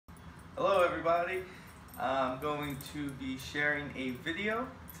Hello everybody. I'm going to be sharing a video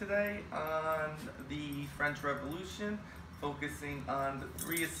today on the French Revolution, focusing on the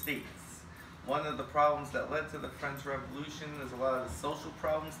three estates. One of the problems that led to the French Revolution is a lot of the social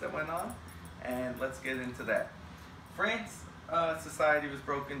problems that went on, and let's get into that. France society was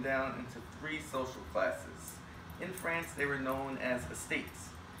broken down into three social classes. In France, they were known as estates.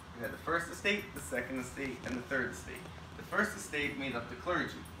 You had the first estate, the second estate, and the third estate. The first estate made up the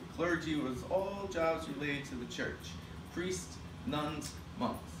clergy. The clergy was all jobs related to the church: priests, nuns,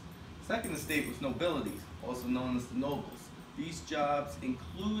 monks. The second estate was nobility, also known as the nobles. These jobs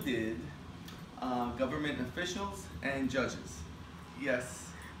included government officials and judges. Yes.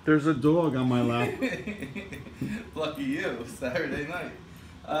 There's a dog on my lap. Lucky you, Saturday night.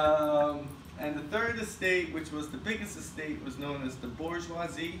 And the third estate, which was the biggest estate, was known as the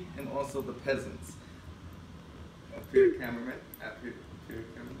bourgeoisie and also the peasants. Up here, cameraman. Up here,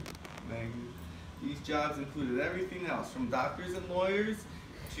 cameraman. Thank you. These jobs included everything else, from doctors and lawyers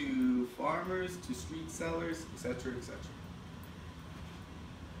to farmers to street sellers, etc., etc.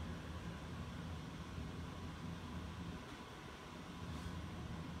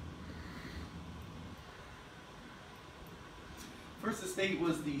 First estate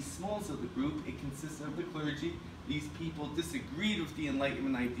was the smallest of the group. It consisted of the clergy. These people disagreed with the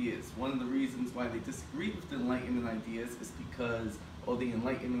Enlightenment ideas. One of the reasons why they disagreed with the Enlightenment ideas is because all the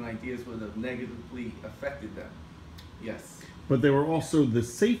Enlightenment ideas would have negatively affected them. Yes. But they were also the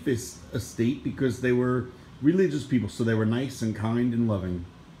safest estate because they were religious people, so they were nice and kind and loving.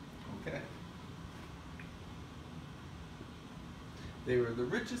 Okay. They were the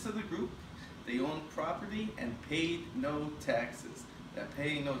richest of the group. They owned property and paid no taxes. That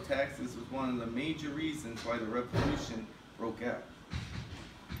paying no taxes was one of the major reasons why the revolution broke out.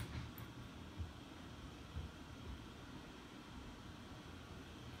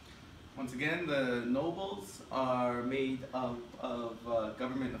 Once again, the nobles are made up of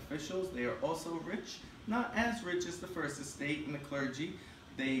government officials. They are also rich, not as rich as the first estate and the clergy.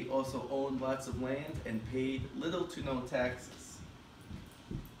 They also owned lots of land and paid little to no taxes.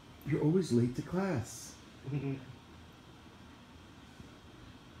 You're always late to class.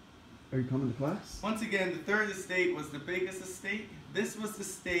 Are you coming to class? Once again, the third estate was the biggest estate. This was the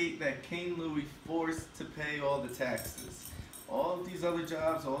state that King Louis forced to pay all the taxes. All of these other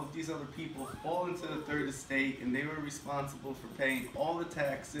jobs, all of these other people fall into the third estate, and they were responsible for paying all the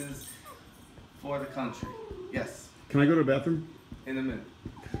taxes for the country. Yes? Can I go to the bathroom? In a minute.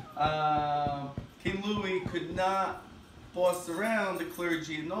 King Louis could not boss around the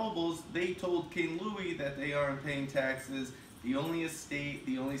clergy and nobles. They told King Louis that they aren't paying taxes. The only estate,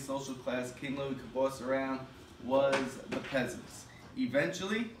 the only social class King Louis could boss around was the peasants.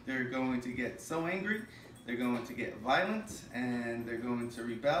 Eventually, they're going to get so angry, they're going to get violent, and they're going to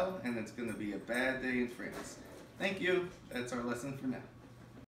rebel, and it's going to be a bad day in France. Thank you. That's our lesson for now.